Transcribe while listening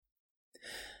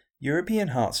European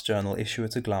Hearts Journal Issue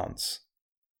at a Glance,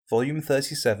 Volume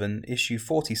 37, Issue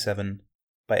 47,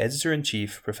 by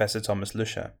Editor-in-Chief Professor Thomas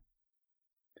Luscher.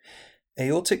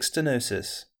 Aortic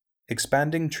stenosis,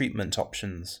 expanding treatment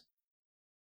options.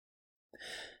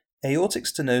 Aortic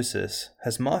stenosis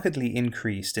has markedly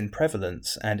increased in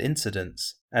prevalence and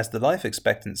incidence as the life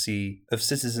expectancy of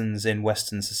citizens in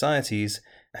Western societies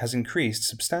has increased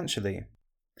substantially.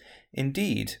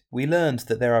 Indeed, we learned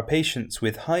that there are patients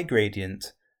with high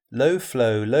gradient, low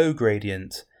flow, low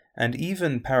gradient, and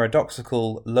even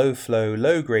paradoxical low flow,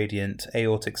 low gradient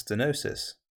aortic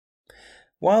stenosis.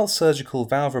 While surgical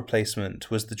valve replacement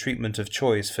was the treatment of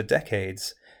choice for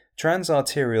decades,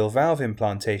 transarterial valve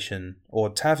implantation, or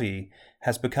TAVI,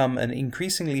 has become an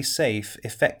increasingly safe,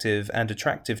 effective, and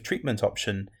attractive treatment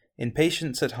option in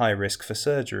patients at high risk for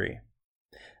surgery.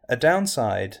 A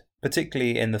downside,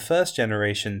 particularly in the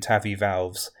first-generation TAVI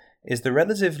valves, is the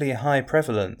relatively high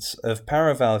prevalence of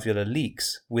paravalvular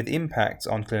leaks with impact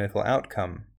on clinical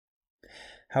outcome.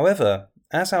 However,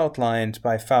 as outlined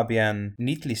by Fabian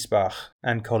Nietlisbach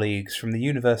and colleagues from the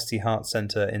University Heart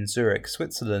Center in Zurich,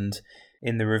 Switzerland,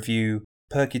 in the review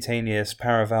Percutaneous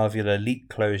Paravalvular Leak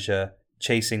Closure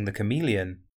Chasing the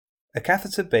Chameleon, a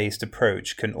catheter-based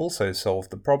approach can also solve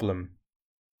the problem.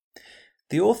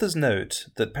 The authors note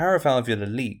that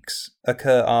paravalvular leaks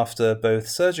occur after both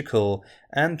surgical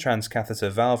and transcatheter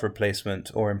valve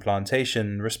replacement or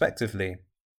implantation, respectively.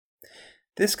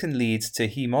 This can lead to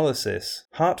hemolysis,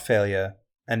 heart failure,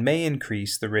 and may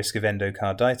increase the risk of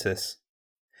endocarditis.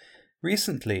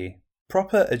 Recently,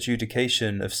 proper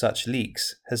adjudication of such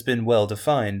leaks has been well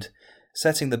defined,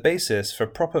 setting the basis for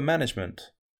proper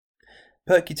management.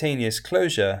 Percutaneous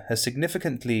closure has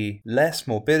significantly less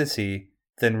morbidity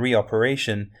than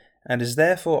reoperation and is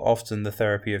therefore often the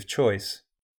therapy of choice.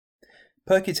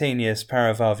 Percutaneous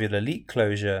paravalvular leak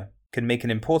closure can make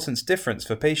an important difference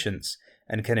for patients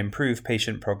and can improve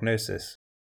patient prognosis.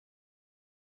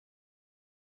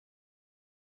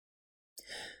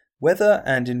 Whether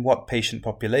and in what patient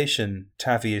population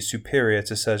TAVI is superior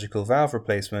to surgical valve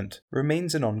replacement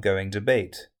remains an ongoing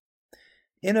debate.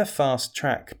 In a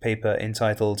fast-track paper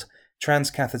entitled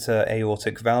Transcatheter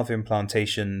Aortic Valve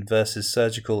Implantation versus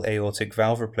Surgical Aortic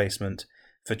Valve Replacement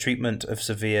for Treatment of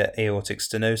Severe Aortic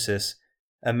Stenosis,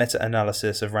 a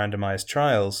meta-analysis of randomized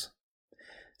trials,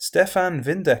 Stefan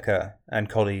Windecker and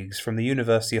colleagues from the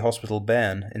University Hospital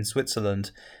Bern in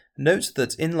Switzerland note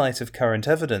that in light of current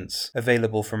evidence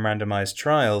available from randomized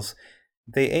trials,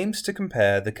 they aimed to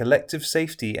compare the collective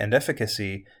safety and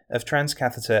efficacy of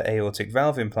transcatheter aortic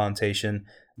valve implantation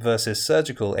versus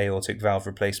surgical aortic valve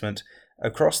replacement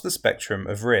across the spectrum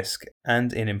of risk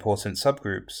and in important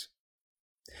subgroups.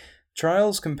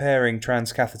 Trials comparing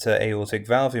transcatheter aortic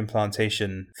valve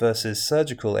implantation versus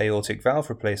surgical aortic valve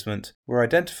replacement were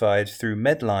identified through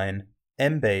Medline,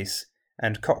 Embase,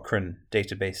 and Cochrane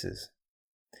databases.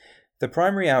 The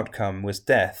primary outcome was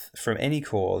death from any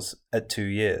cause at 2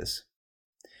 years.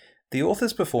 The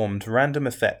authors performed random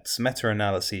effects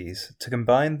meta-analyses to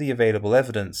combine the available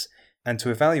evidence and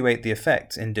to evaluate the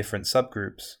effect in different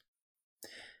subgroups.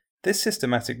 This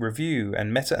systematic review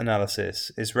and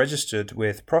meta-analysis is registered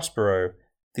with Prospero.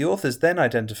 The authors then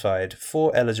identified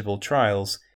 4 eligible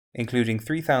trials, including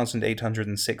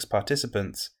 3,806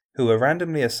 participants, who were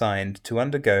randomly assigned to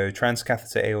undergo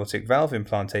transcatheter aortic valve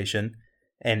implantation,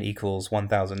 N equals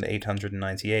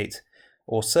 1,898,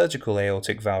 or surgical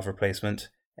aortic valve replacement,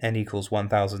 N equals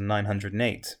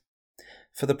 1,908.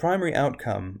 For the primary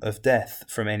outcome of death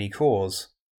from any cause,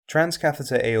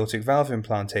 transcatheter aortic valve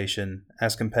implantation,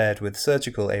 as compared with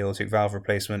surgical aortic valve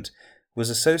replacement, was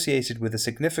associated with a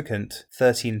significant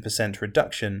 13%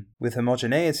 reduction with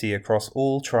homogeneity across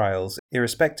all trials,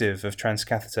 irrespective of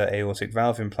transcatheter aortic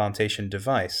valve implantation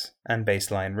device and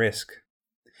baseline risk.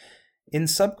 In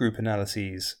subgroup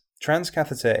analyses,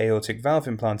 transcatheter aortic valve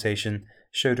implantation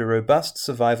showed a robust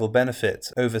survival benefit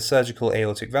over surgical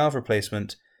aortic valve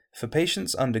replacement for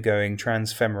patients undergoing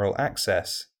transfemoral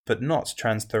access but not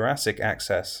transthoracic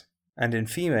access, and in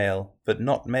female but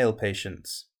not male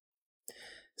patients.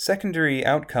 Secondary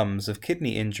outcomes of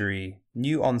kidney injury,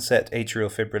 new onset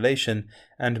atrial fibrillation,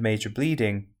 and major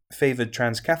bleeding favored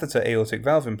transcatheter aortic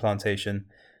valve implantation,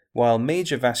 while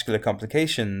major vascular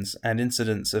complications and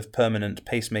incidence of permanent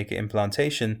pacemaker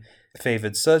implantation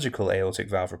favored surgical aortic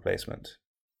valve replacement.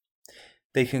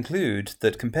 They conclude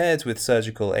that compared with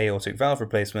surgical aortic valve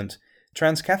replacement,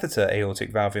 transcatheter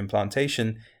aortic valve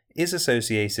implantation is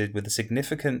associated with a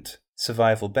significant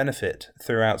survival benefit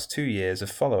throughout 2 years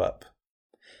of follow-up.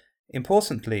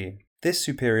 Importantly, this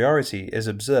superiority is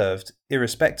observed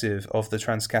irrespective of the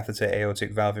transcatheter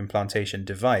aortic valve implantation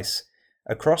device,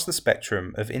 across the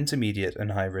spectrum of intermediate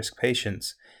and high-risk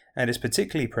patients, and is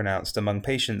particularly pronounced among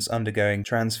patients undergoing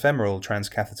transfemoral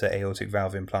transcatheter aortic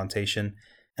valve implantation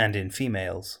and in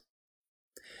females.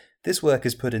 This work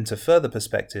is put into further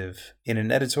perspective in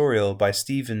an editorial by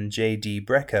Stephen J. D.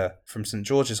 Brecker from St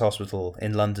George's Hospital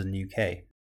in London, UK.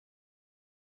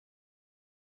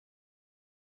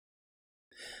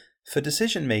 For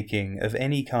decision-making of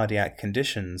any cardiac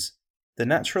conditions, the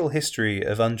natural history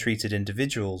of untreated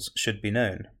individuals should be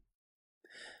known.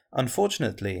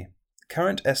 Unfortunately,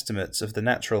 current estimates of the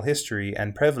natural history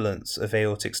and prevalence of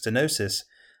aortic stenosis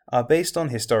are based on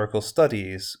historical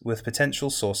studies with potential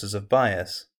sources of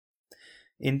bias.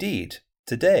 Indeed,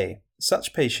 today,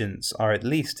 such patients are at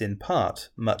least in part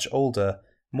much older,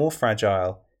 more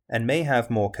fragile, and may have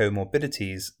more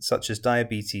comorbidities such as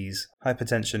diabetes,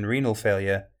 hypertension, renal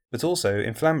failure, but also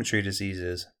inflammatory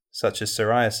diseases such as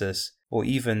psoriasis or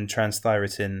even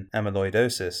transthyretin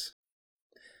amyloidosis.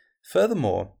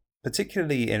 Furthermore,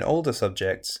 particularly in older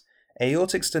subjects,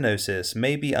 aortic stenosis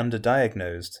may be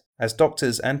underdiagnosed as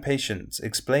doctors and patients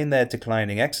explain their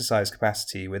declining exercise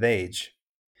capacity with age.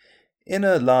 In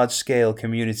a large-scale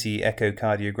community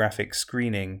echocardiographic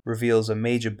screening reveals a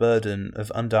major burden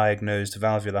of undiagnosed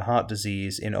valvular heart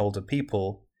disease in older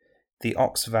people, the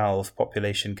OxValve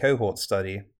population cohort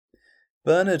study,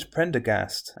 Bernard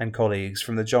Prendergast and colleagues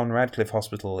from the John Radcliffe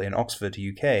Hospital in Oxford,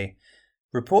 UK,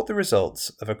 report the results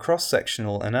of a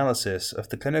cross-sectional analysis of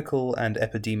the clinical and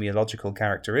epidemiological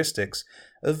characteristics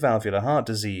of valvular heart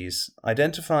disease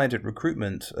identified at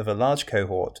recruitment of a large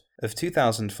cohort of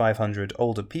 2,500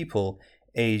 older people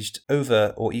aged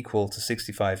over or equal to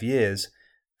 65 years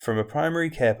from a primary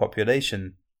care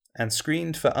population and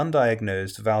screened for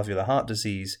undiagnosed valvular heart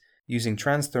disease using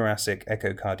transthoracic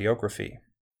echocardiography.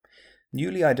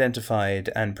 Newly identified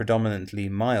and predominantly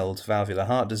mild valvular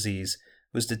heart disease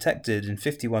was detected in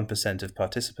 51% of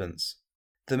participants.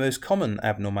 The most common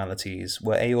abnormalities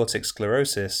were aortic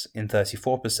sclerosis in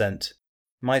 34%,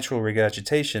 mitral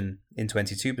regurgitation in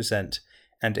 22%,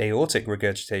 and aortic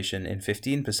regurgitation in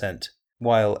 15%,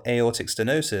 while aortic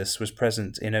stenosis was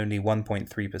present in only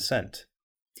 1.3%.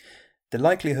 The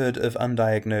likelihood of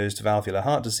undiagnosed valvular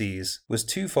heart disease was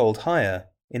twofold higher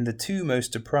in the two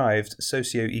most deprived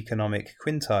socioeconomic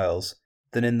quintiles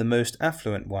than in the most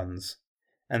affluent ones,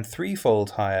 and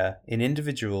threefold higher in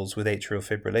individuals with atrial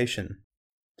fibrillation.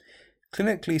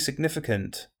 Clinically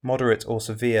significant, moderate or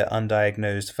severe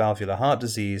undiagnosed valvular heart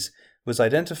disease was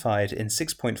identified in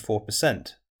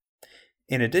 6.4%.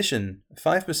 In addition,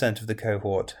 5% of the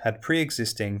cohort had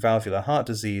pre-existing valvular heart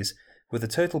disease with a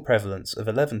total prevalence of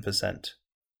 11%.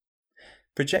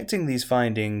 Projecting these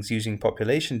findings using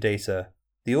population data,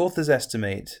 the authors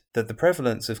estimate that the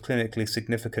prevalence of clinically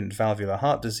significant valvular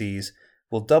heart disease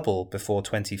will double before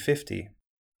 2050.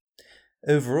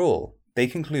 Overall, they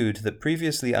conclude that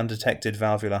previously undetected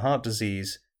valvular heart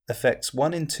disease affects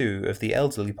 1 in 2 of the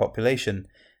elderly population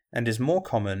and is more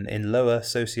common in lower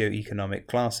socioeconomic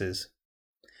classes.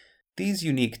 These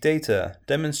unique data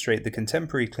demonstrate the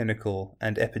contemporary clinical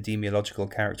and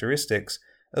epidemiological characteristics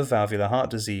of valvular heart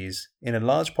disease in a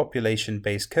large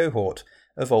population-based cohort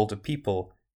of older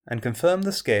people and confirm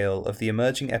the scale of the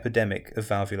emerging epidemic of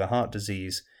valvular heart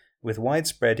disease with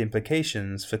widespread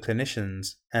implications for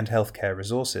clinicians and healthcare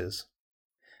resources.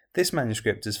 This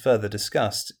manuscript is further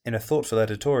discussed in a thoughtful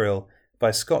editorial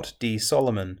by Scott D.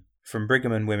 Solomon from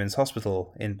Brigham and Women's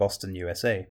Hospital in Boston,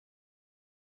 USA.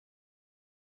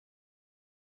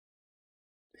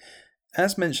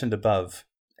 As mentioned above,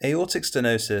 aortic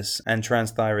stenosis and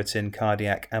transthyretin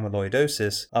cardiac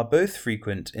amyloidosis are both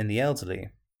frequent in the elderly.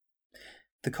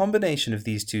 The combination of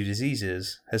these two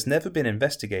diseases has never been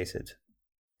investigated.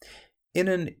 In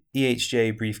an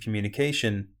EHJ brief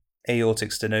communication, Aortic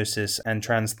stenosis and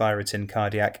transthyretin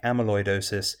cardiac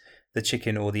amyloidosis, the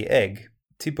chicken or the egg,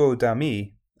 Thibaut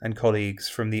Damy and colleagues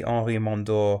from the Henri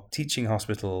Mondor Teaching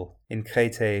Hospital in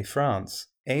Créteil, France,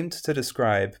 aimed to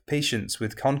describe patients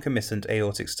with concomitant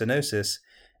aortic stenosis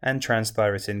and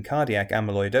transthyretin cardiac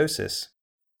amyloidosis.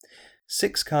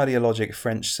 6 cardiologic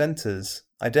French centres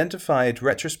identified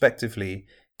retrospectively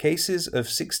cases of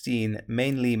 16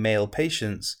 mainly male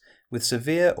patients with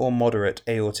severe or moderate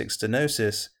aortic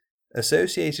stenosis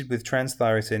associated with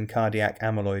transthyretin cardiac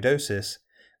amyloidosis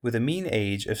with a mean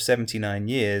age of 79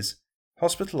 years,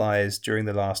 hospitalized during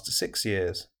the last 6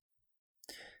 years.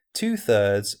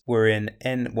 2/3 were in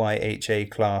NYHA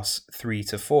class 3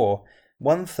 to 4,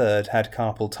 1/3 had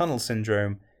carpal tunnel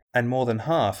syndrome, and more than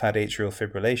half had atrial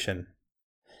fibrillation.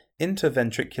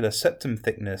 Interventricular septum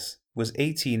thickness was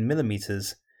 18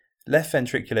 mm, left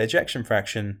ventricular ejection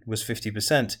fraction was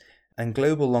 50%, and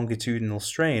global longitudinal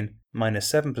strain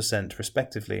 -7%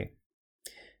 respectively.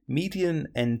 median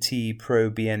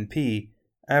NT-proBNP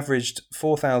averaged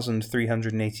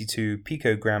 4,382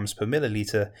 picograms per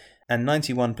milliliter, and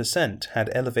 91% had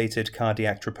elevated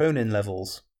cardiac troponin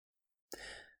levels.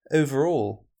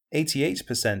 Overall,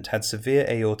 88% had severe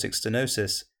aortic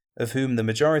stenosis, of whom the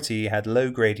majority had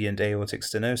low-gradient aortic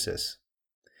stenosis.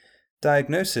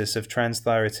 Diagnosis of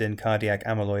transthyretin cardiac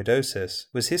amyloidosis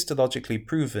was histologically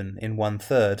proven in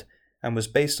 1/3 and was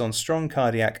based on strong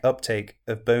cardiac uptake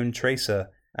of bone tracer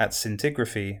at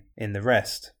scintigraphy in the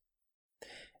rest.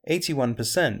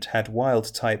 81% had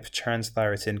wild-type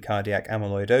transthyretin cardiac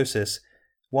amyloidosis,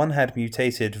 one had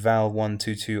mutated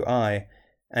Val122I,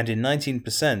 and in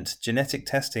 19% genetic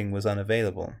testing was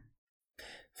unavailable.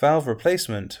 Valve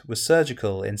replacement was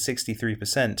surgical in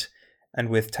 63% and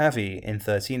with TAVI in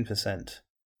 13%.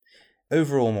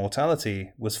 Overall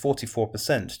mortality was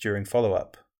 44% during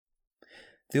follow-up.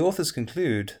 The authors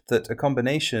conclude that a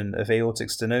combination of aortic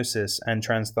stenosis and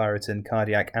transthyretin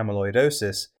cardiac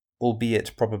amyloidosis,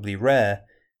 albeit probably rare,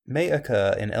 may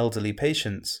occur in elderly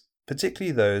patients,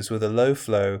 particularly those with a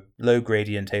low-flow,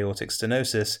 low-gradient aortic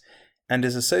stenosis, and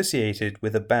is associated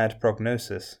with a bad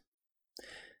prognosis.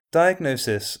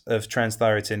 Diagnosis of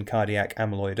transthyretin cardiac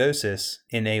amyloidosis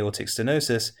in aortic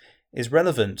stenosis is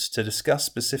relevant to discuss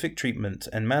specific treatment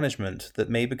and management that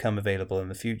may become available in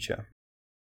the future.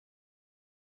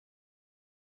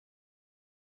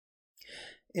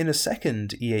 In a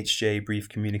second EHJ brief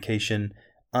communication,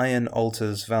 iron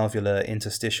alters valvular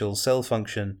interstitial cell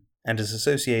function and is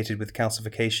associated with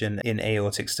calcification in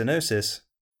aortic stenosis.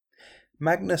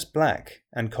 Magnus Black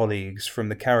and colleagues from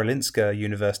the Karolinska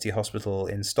University Hospital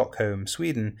in Stockholm,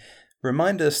 Sweden,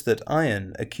 remind us that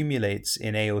iron accumulates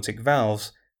in aortic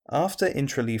valves after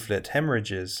intraleaflet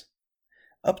hemorrhages.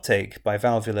 Uptake by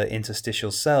valvular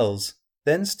interstitial cells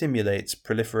then stimulates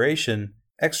proliferation,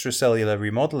 extracellular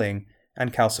remodeling,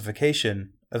 and calcification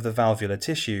of the valvular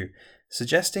tissue,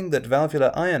 suggesting that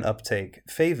valvular iron uptake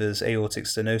favors aortic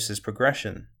stenosis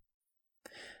progression.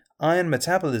 Iron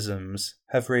metabolisms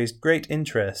have raised great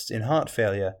interest in heart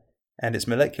failure, and its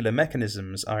molecular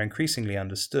mechanisms are increasingly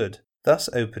understood, thus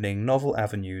opening novel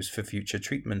avenues for future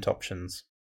treatment options.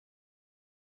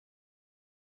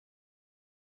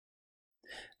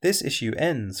 This issue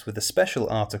ends with a special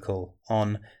article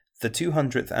on the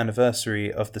 200th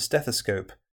anniversary of the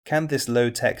stethoscope. Can this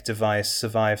low-tech device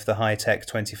survive the high-tech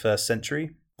 21st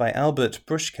century? By Albert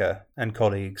Bruschke and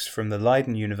colleagues from the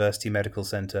Leiden University Medical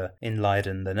Center in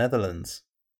Leiden, the Netherlands.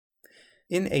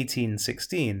 In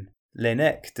 1816,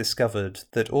 Laennec discovered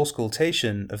that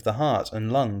auscultation of the heart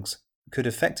and lungs could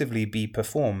effectively be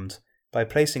performed by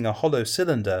placing a hollow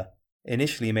cylinder,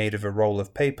 initially made of a roll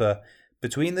of paper,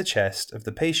 between the chest of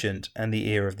the patient and the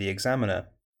ear of the examiner.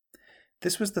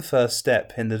 This was the first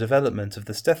step in the development of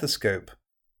the stethoscope,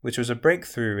 which was a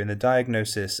breakthrough in the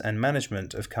diagnosis and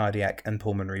management of cardiac and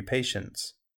pulmonary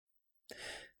patients.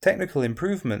 Technical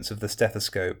improvements of the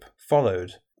stethoscope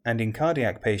followed, and in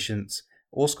cardiac patients,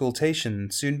 auscultation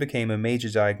soon became a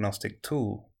major diagnostic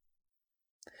tool.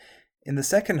 In the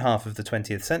second half of the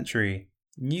 20th century,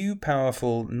 new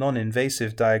powerful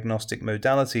non-invasive diagnostic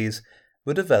modalities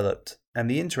were developed and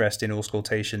the interest in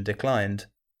auscultation declined.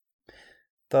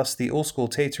 Thus, the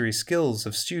auscultatory skills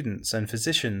of students and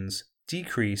physicians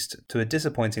decreased to a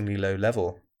disappointingly low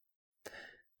level.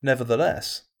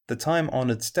 Nevertheless, the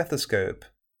time-honored stethoscope,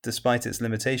 despite its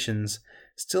limitations,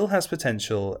 still has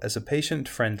potential as a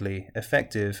patient-friendly,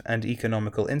 effective, and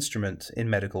economical instrument in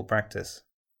medical practice.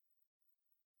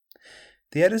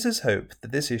 The editors hope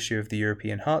that this issue of the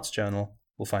European Hearts Journal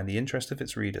will find the interest of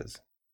its readers.